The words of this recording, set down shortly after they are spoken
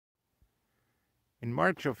In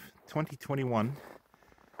March of 2021,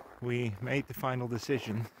 we made the final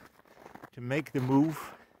decision to make the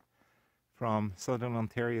move from southern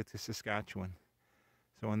Ontario to Saskatchewan.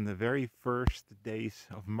 So on the very first days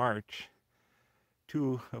of March,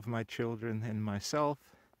 2 of my children and myself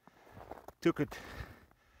took it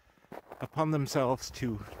upon themselves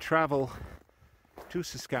to travel to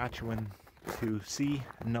Saskatchewan to see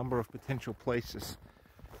a number of potential places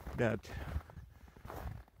that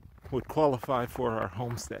would qualify for our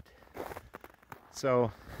homestead. So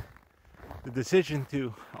the decision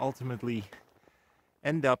to ultimately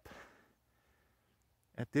end up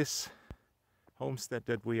at this homestead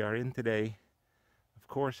that we are in today, of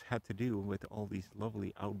course, had to do with all these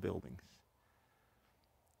lovely outbuildings.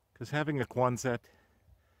 Because having a Quonset,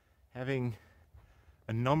 having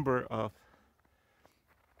a number of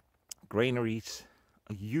granaries,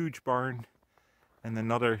 a huge barn, and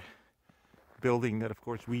another building that of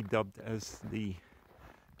course we dubbed as the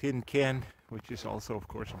tin can, which is also of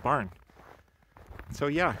course a barn. So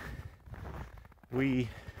yeah, we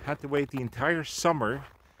had to wait the entire summer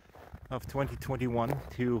of 2021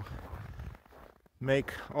 to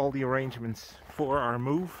make all the arrangements for our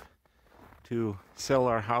move, to sell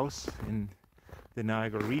our house in the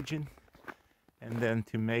Niagara region, and then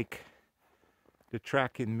to make the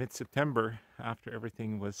trek in mid-September after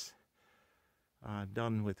everything was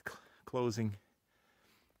done with closing,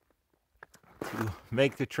 to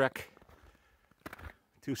make the trek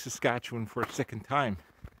to Saskatchewan for a second time.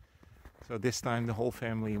 So this time the whole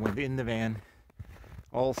family went in the van,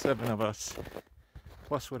 all 7 of us,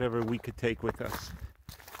 plus whatever we could take with us,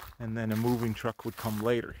 and then a moving truck would come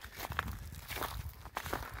later.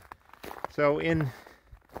 So in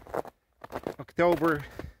October,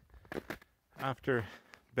 after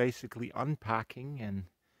basically unpacking and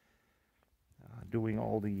doing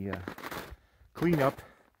all the cleanup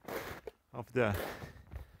of the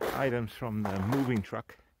items from the moving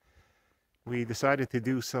truck, we decided to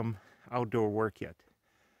do some outdoor work yet.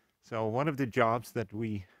 So one of the jobs that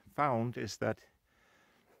we found is that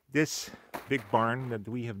this big barn that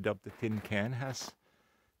we have dubbed the tin can has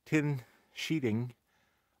tin sheeting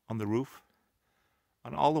on the roof,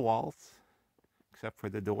 on all the walls, except for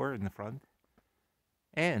the door in the front.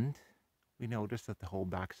 And we noticed that the whole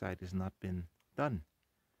backside has not been done.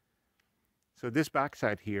 So this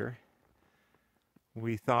backside here,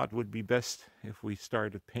 we thought would be best if we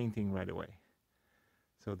started painting right away.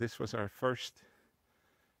 So this was our first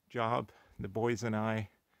job. The boys and I,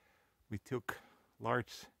 we took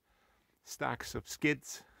large stacks of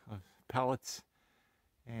skids, of pallets,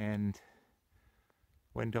 and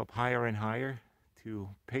went up higher and higher to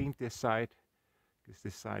paint this side, because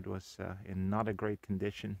this side was in not a great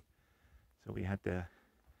condition. So we had to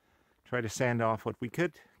try to sand off what we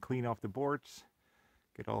could, clean off the boards,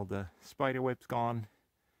 get all the spider webs gone,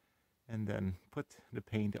 and then put the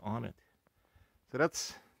paint on it. So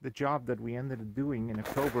that's the job that we ended up doing in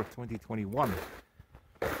October of 2021.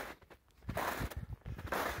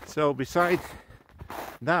 So besides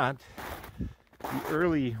that, the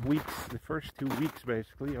early weeks, the first 2 weeks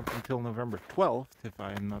basically, up until November 12th, if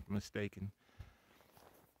I am not mistaken,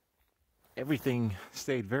 everything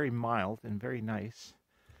stayed very mild and very nice.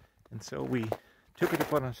 And so we took it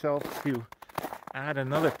upon ourselves to add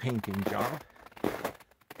another painting job.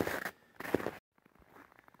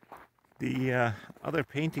 The other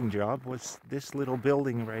painting job was this little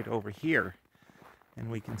building right over here. And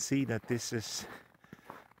we can see that this is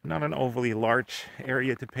not an overly large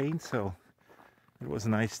area to paint, so it was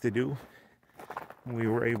nice to do. We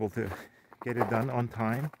were able to get it done on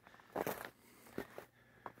time.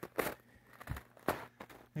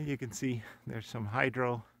 And you can see there's some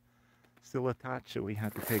hydro still attached, so we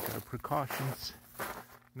had to take our precautions.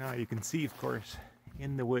 Now you can see, of course,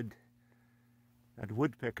 in the wood that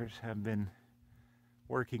woodpeckers have been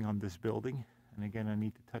working on this building. And again, I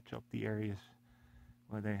need to touch up the areas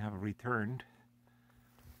where they have returned.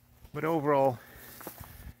 But overall,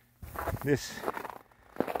 this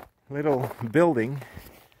little building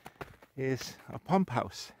is a pump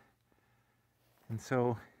house. And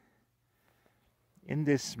so in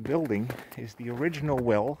this building is the original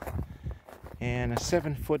well and a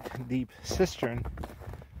 7-foot deep cistern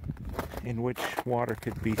in which water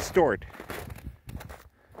could be stored.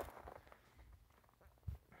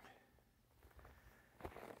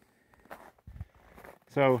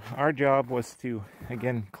 So our job was to,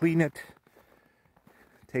 again, clean it,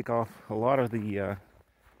 take off a lot of the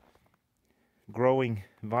growing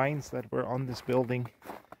vines that were on this building,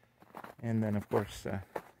 and then of course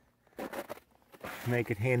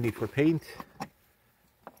make it handy for paint.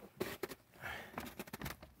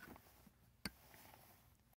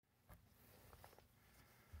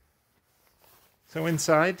 So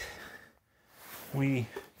inside we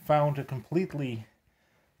found a completely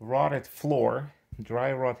rotted floor.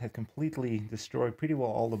 Dry rot had completely destroyed pretty well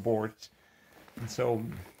all the boards, and so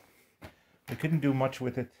we couldn't do much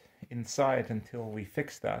with it inside until we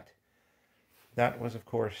fixed that. That was, of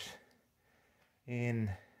course, in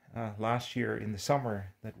last year in the summer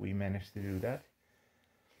that we managed to do that.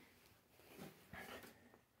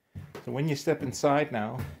 So when you step inside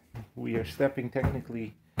now, we are stepping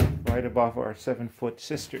technically right above our 7-foot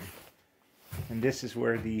cistern, and this is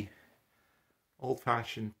where the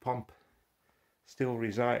old-fashioned pump still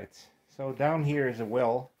resides. So down here is a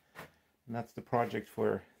well, and that's the project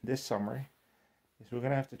for this summer. Is we're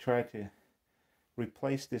going to have to try to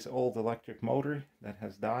replace this old electric motor that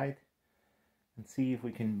has died and see if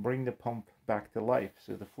we can bring the pump back to life.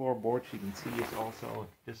 So the floorboards, you can see, is also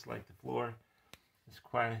just like the floor, is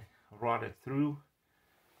quite rotted through.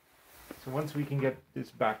 So once we can get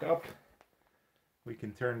this back up, we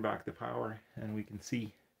can turn back the power and we can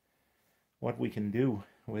see what we can do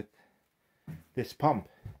with this pump.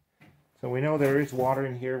 So we know there is water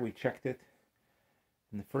in here. We checked it.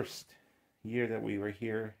 In the first year that we were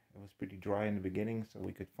here, it was pretty dry in the beginning, so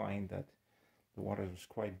we could find that the water was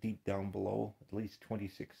quite deep down below, at least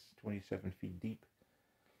 26, 27 feet deep.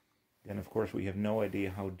 Then of course we have no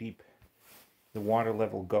idea how deep the water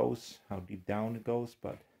level goes, how deep down it goes,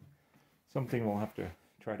 but something we'll have to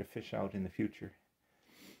try to fish out in the future.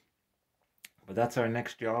 But that's our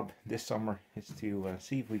next job this summer, is to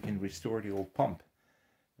see if we can restore the old pump.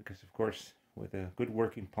 Because of course, with a good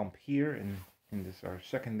working pump here and in this our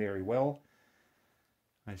secondary well,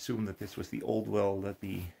 I assume that this was the old well that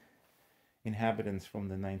the inhabitants from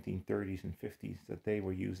the 1930s and 50s, that they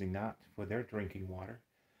were using that for their drinking water.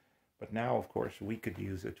 But now, of course, we could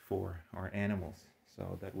use it for our animals.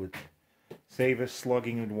 So that would save us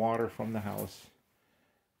slugging with water from the house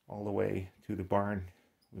all the way to the barn.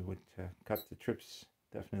 We would cut the trips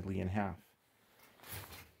definitely in half.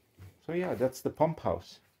 So yeah, that's the pump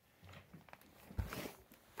house.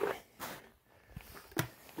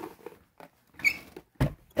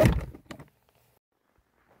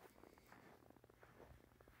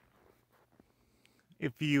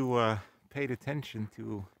 If you paid attention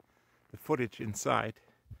to the footage inside,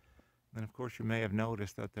 then of course you may have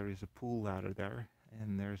noticed that there is a pool out of there,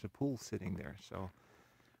 and there's a pool sitting there. So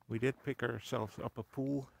we did pick ourselves up a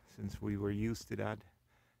pool, since we were used to that,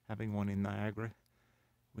 having one in Niagara.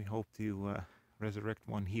 We hope to resurrect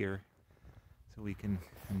one here so we can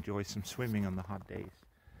enjoy some swimming on the hot days.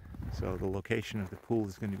 So the location of the pool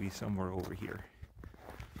is going to be somewhere over here.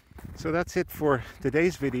 So that's it for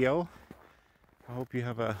today's video. I hope you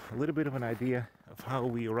have a little bit of an idea of how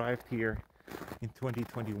we arrived here in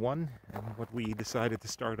 2021 and what we decided to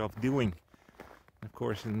start off doing. Of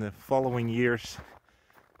course, in the following years,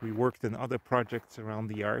 we worked on other projects around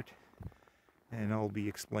the yard, and I'll be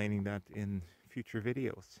explaining that in future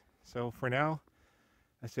videos. So for now,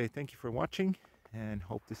 I say thank you for watching and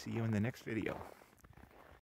hope to see you in the next video.